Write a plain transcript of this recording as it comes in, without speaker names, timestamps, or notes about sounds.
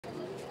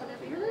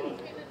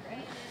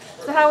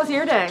So how was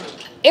your day?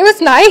 It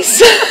was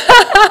nice.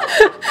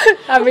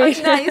 I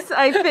mean, Nice,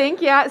 I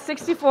think. Yeah,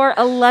 64,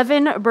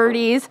 11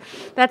 birdies.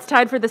 That's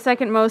tied for the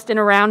second most in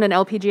a round in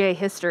LPGA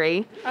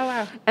history. oh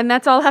wow. And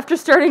that's all after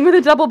starting with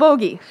a double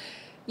bogey.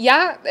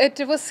 Yeah,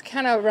 it was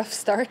kind of a rough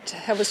start.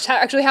 I was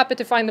actually happy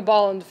to find the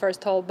ball on the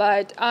first hole,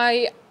 but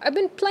I've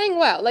been playing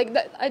well. Like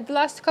the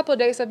last couple of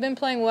days, I've been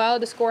playing well.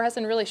 The score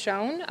hasn't really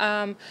shown.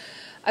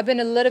 I've been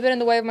a little bit in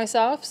the way of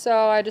myself, so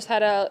I just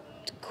had a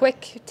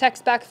quick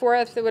text back and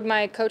forth with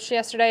my coach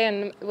yesterday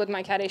and with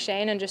my caddy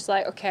Shane, and just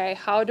like, okay,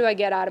 how do I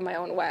get out of my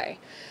own way?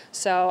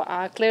 So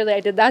clearly I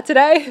did that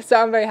today,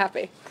 so I'm very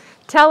happy.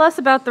 Tell us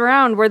about the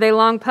round. Were they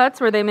long putts?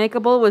 Were they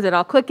makeable? Was it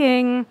all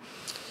clicking?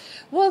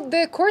 Well,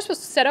 the course was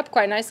set up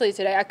quite nicely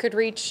today. I could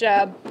reach 2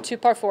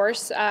 par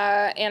 4s,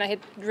 and I hit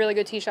really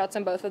good tee shots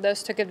on both of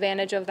those, took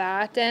advantage of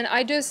that. And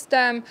I just,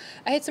 I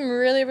hit some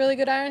really, really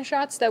good iron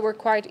shots that were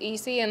quite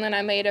easy, and then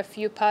I made a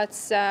few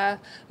putts,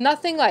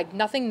 nothing,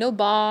 no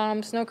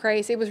bombs, no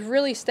crazy. It was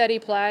really steady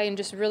play and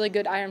just really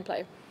good iron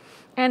play.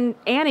 And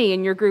Annie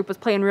in your group was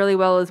playing really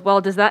well as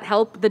well. Does that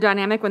help the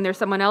dynamic when there's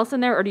someone else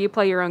in there, or do you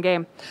play your own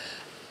game?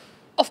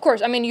 Of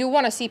course, I mean, you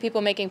want to see people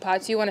making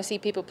putts, you want to see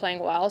people playing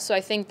well, so I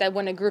think that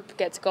when a group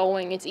gets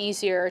going, it's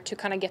easier to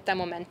kind of get that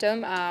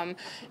momentum.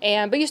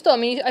 But you still, I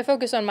mean, I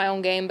focus on my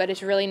own game, but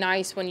it's really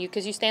nice when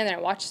because you stand there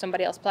and watch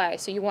somebody else play,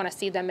 so you want to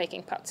see them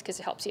making putts because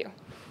it helps you.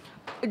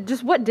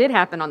 Just what did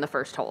happen on the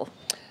first hole?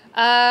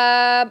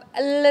 A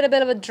little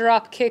bit of a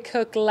drop kick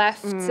hook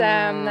left.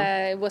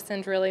 It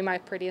wasn't really my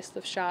prettiest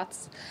of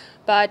shots.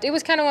 But it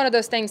was kind of one of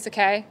those things,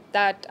 okay,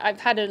 that I've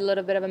had a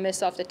little bit of a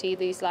miss off the tee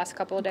these last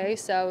couple of days.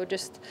 So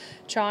just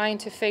trying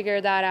to figure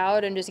that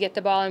out and just get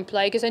the ball in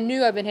play. Because I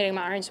knew I've been hitting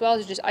my irons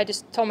well. I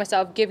just told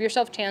myself, give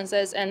yourself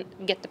chances and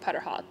get the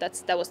putter hot.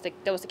 That was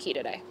the key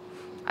today.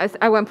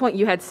 At one point,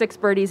 you had 6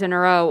 birdies in a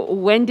row.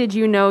 When did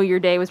you know your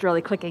day was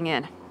really clicking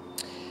in?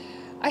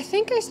 I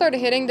think I started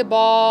hitting the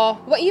ball,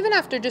 well, even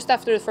after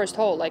the first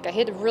hole. Like, I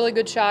hit a really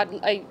good shot.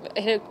 I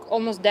hit it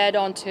almost dead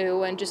on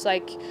 2, and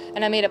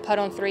and I made a putt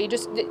on 3.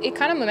 Just, it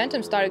kind of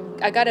momentum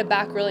started. I got it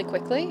back really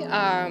quickly.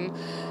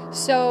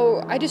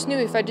 So I just knew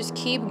if I just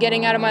keep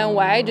getting out of my own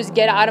way, just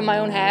get out of my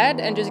own head,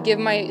 and just give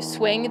my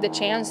swing the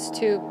chance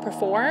to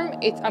perform,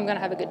 I'm going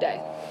to have a good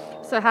day.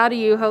 So how do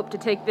you hope to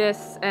take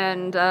this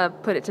and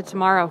put it to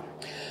tomorrow?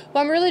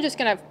 Well, I'm really just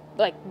going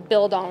to,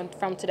 build on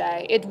from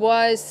today. It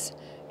was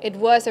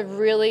a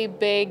really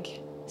big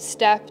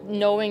step,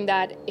 knowing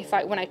that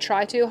when I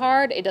try too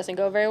hard, it doesn't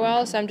go very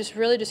well. So I'm just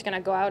really going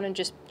to go out and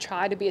just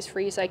try to be as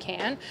free as I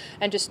can,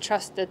 and just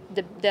trust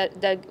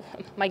that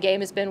my game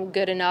has been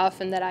good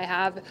enough and that I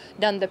have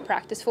done the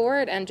practice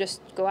for it, and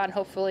just go out and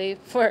hopefully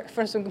for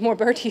some more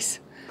birdies.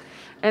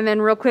 And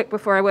then real quick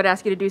before I would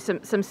ask you to do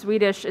some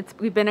Swedish,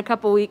 we've been a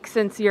couple weeks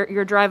since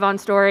your drive-on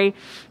story.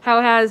 How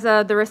has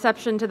the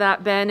reception to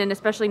that been, and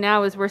especially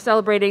now as we're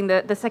celebrating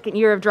the second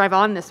year of Drive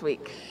On this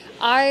week?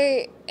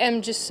 I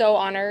am just so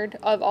honored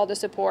of all the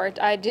support.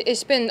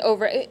 It's been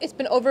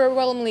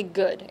overwhelmingly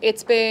good.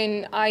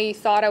 I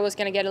thought I was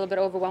going to get a little bit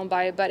overwhelmed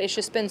by it, but it's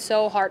just been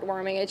so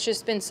heartwarming. It's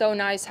just been so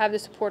nice to have the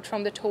support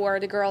from the tour,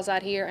 the girls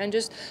out here, and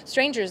just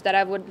strangers that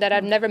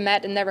I've never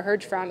met and never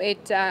heard from.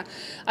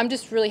 I'm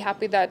just really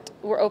happy that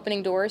we're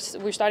opening doors.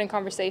 We're starting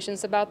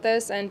conversations about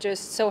this, and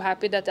just so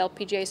happy that the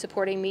LPGA is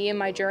supporting me in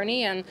my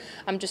journey, and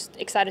I'm just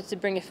excited to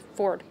bring it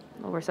forward.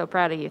 Well, we're so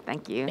proud of you.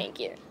 Thank you. Thank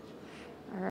you.